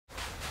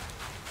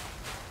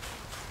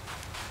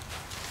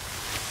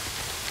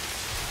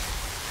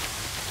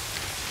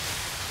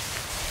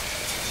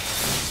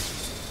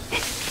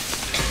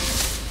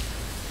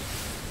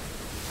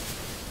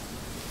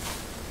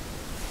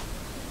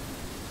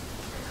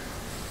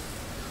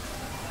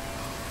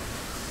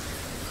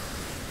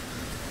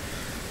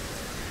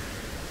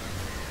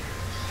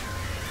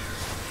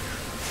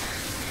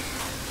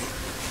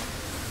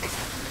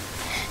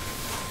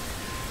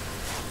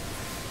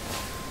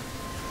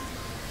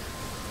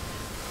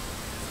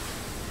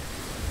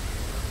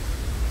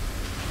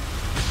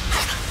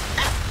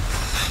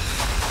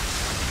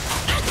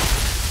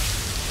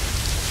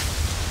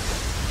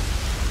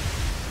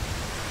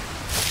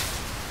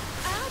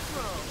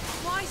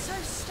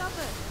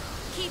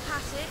keep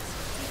at it,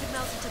 you could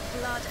melt into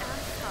blood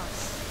and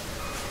pus.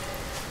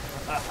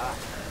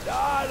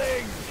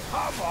 Darling,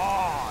 come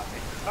on!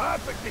 It's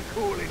perfectly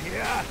cool in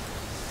here.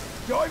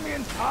 Join me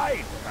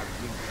inside. We'll have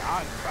some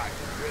dance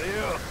practice, will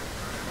you?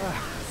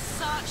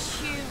 Such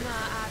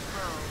humour,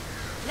 Admiral.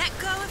 Let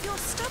go of your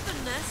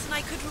stubbornness and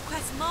I could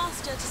request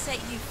Master to set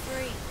you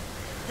free.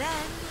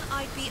 Then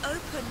I'd be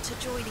open to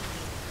joining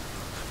you.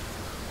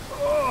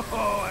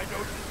 Oh, I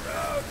don't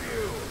deserve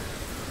you.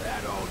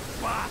 That old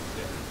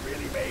bastard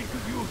really made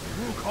good use of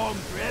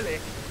Wukong's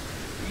relic.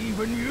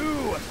 Even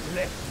you, a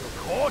celestial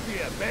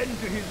courtier, bend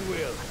to his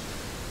will.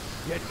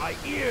 Yet my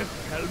ears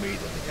tell me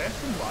that the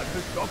Destined One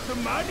has stopped the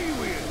money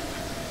wheel.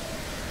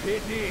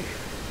 Pity.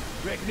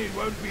 Reckon it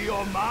won't be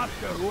your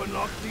master who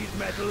unlocks these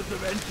metals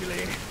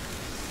eventually.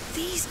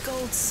 These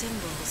gold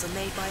symbols are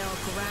made by our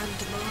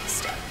Grand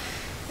Master.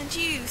 And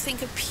you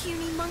think a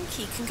puny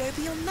monkey can go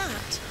beyond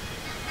that?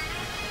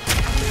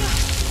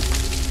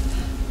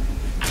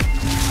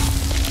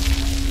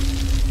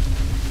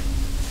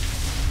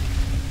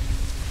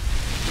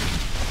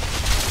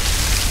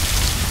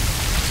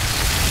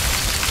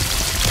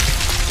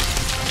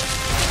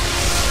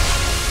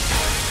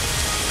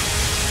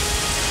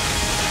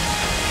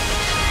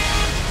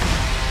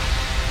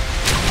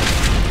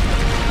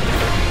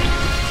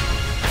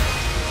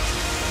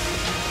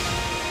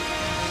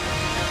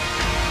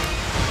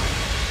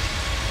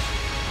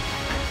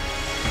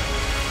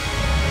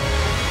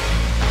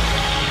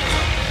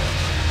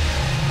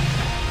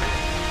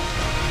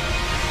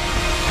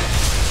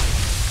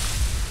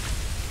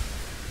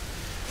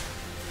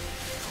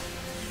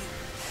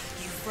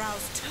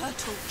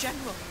 Turtle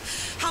General.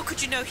 How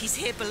could you know he's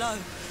here below?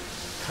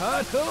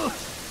 Turtle?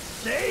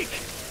 Snake?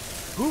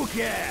 Who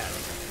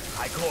cares?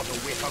 I caught a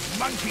whiff of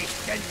monkey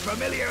stench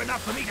familiar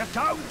enough for me to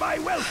sound my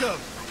welcome.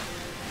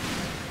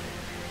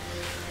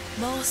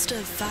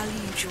 Master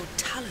valued your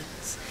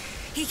talents.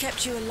 He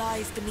kept you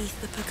alive beneath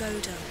the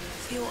pagoda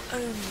for your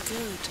own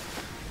good.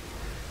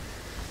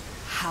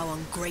 How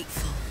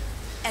ungrateful.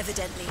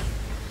 Evidently,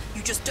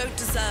 you just don't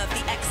deserve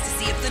the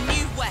ecstasy of the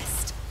New West.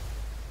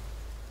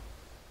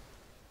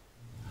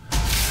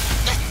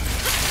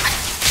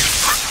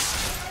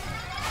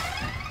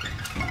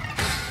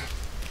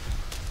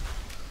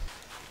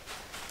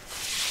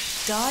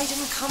 Died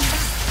and come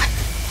back.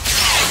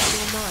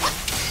 You're mine.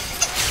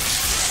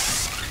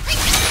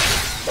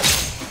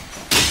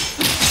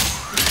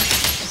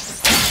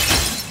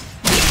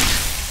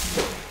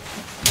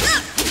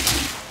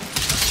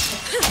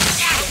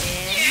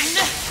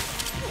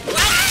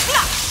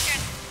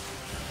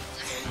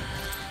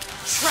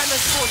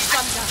 Tremors for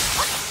thunder.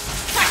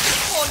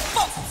 Practice for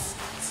bolts.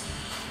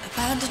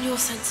 Abandon your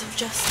sense of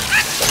justice.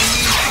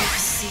 You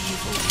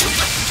perceive all.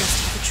 Just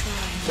have a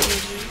try,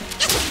 will you?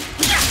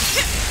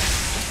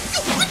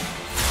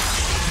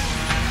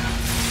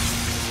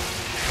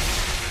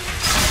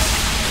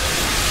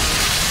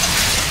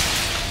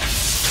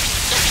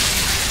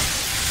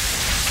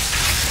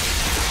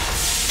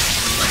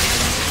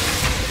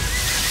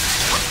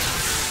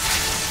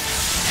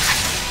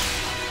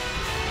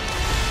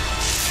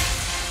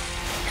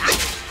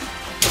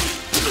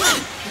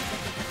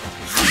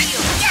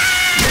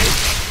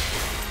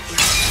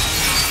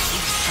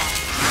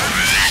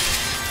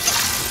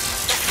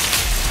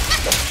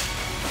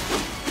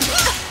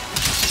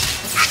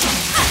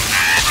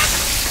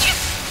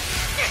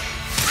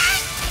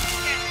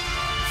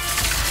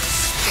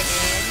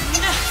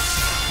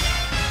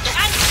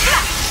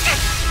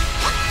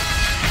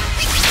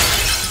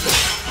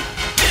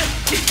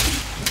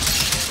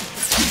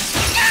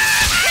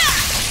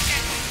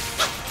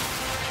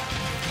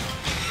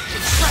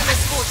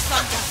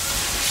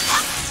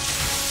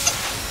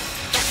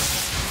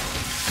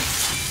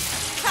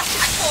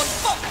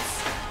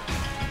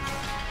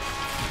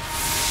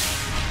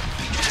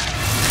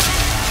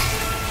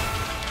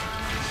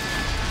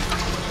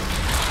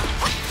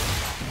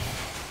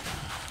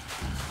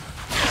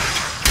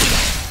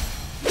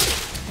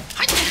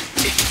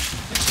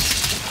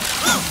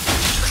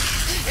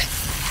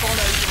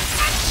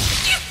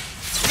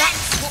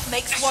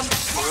 Makes one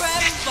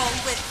tremble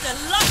with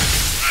delight.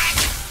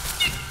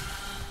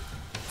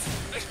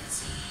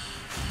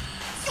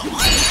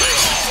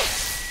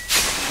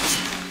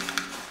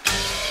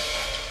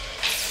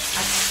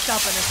 As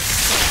stubborn as a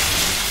stone,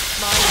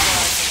 my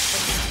words are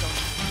fixed on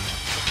you.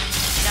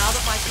 Now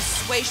that my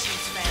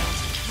persuasion's failed,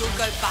 you'll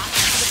go back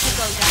to the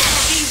pagoda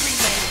and be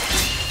remade.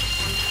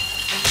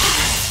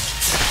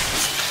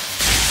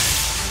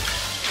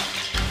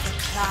 The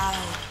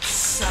clouds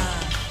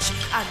surge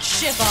and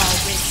shiver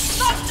with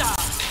thunder!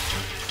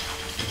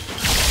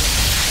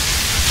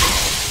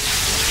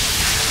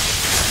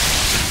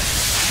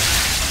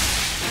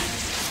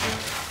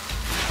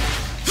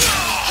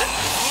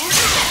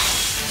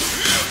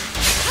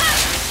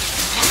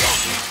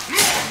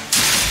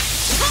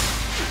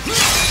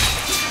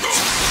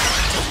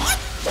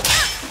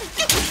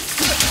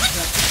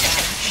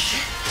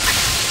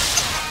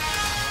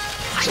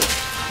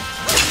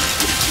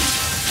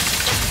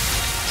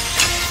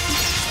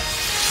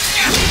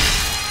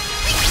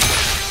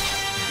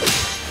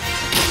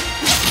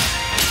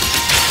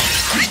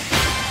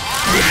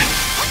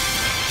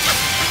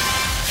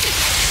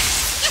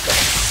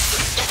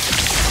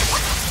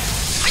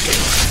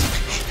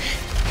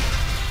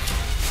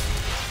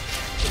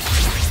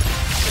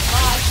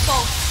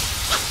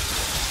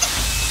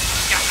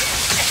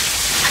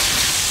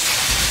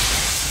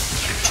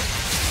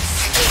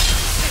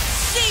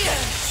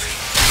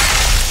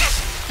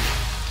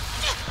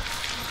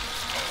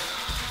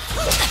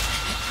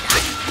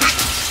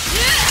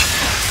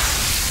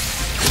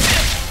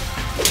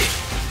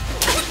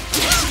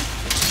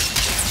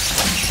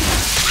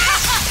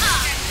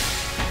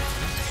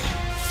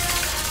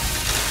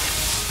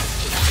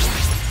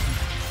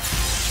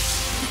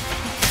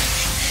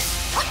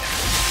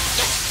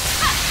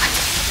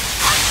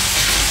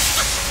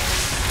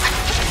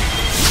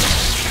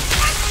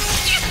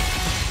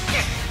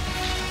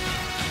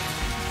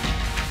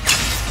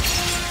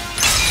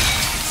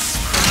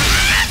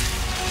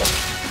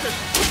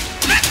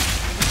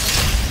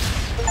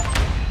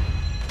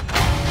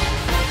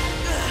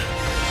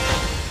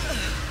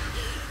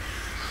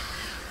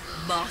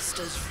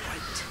 master's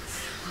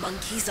right.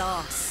 Monkeys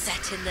are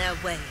set in their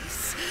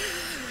ways.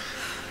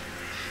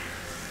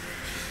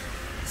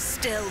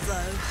 Still,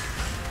 though,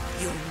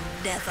 you'll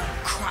never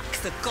crack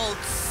the gold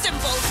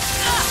symbol.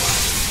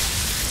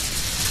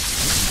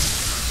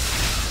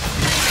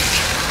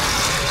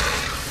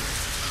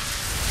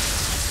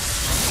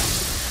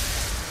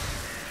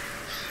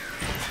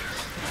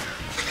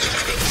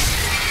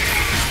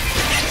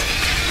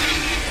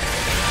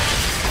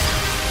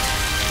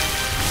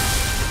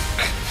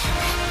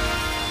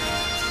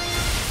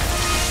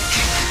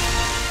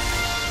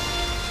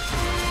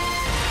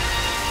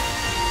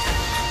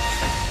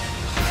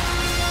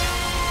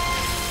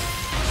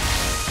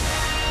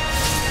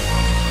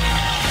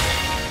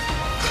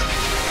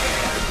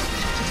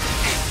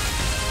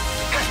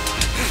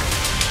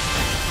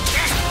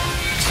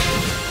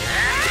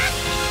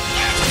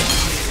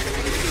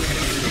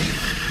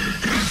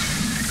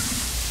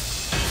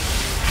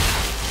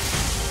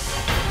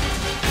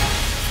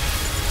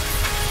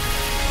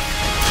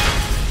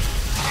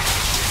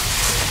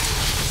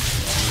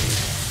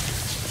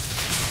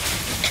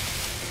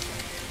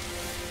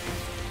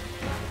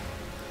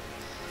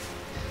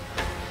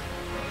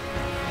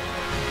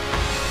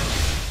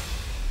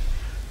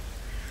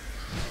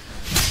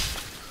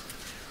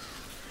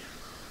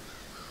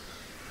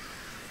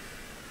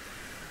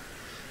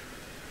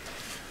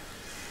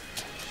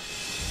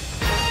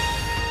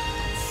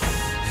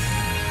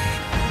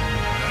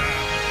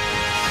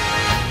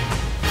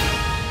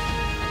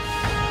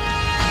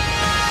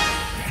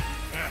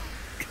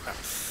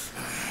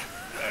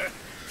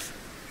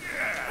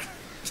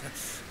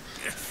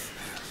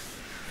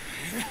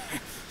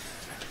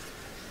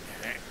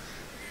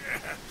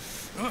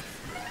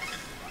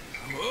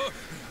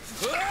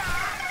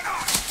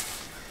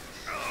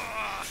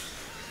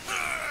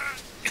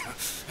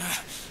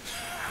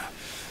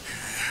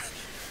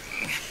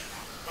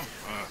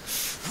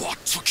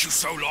 What took you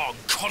so long?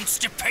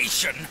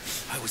 Constipation?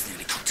 I was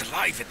nearly cooked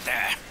alive in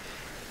there.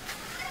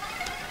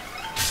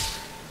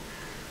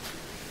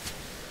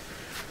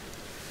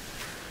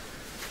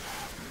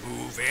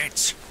 Move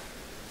it.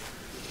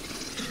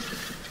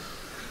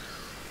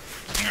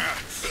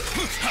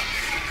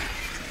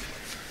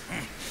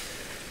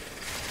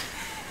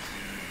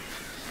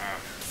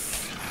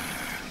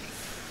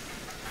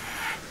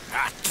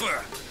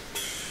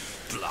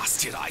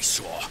 Blasted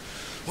eyesore.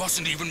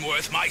 Wasn't even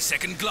worth my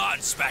second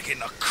glance back in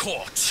the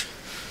court.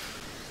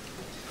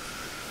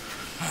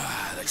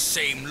 That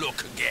same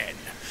look again.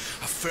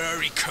 A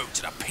furry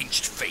coat and a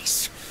pinched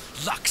face.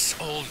 Luck's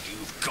all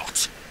you've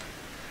got.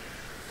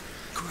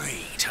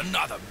 Great,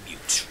 another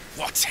mute.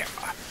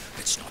 Whatever.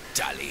 Let's not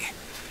dally.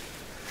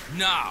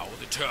 Now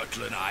the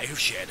turtle and I have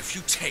shared a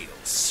few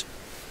tales.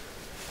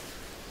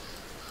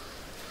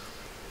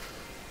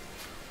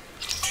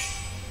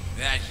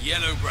 That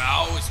yellow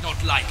brow is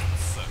not like it,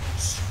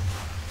 folks.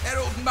 That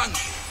old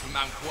monkey from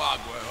Mount Guagua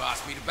who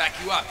asked me to back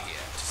you up here.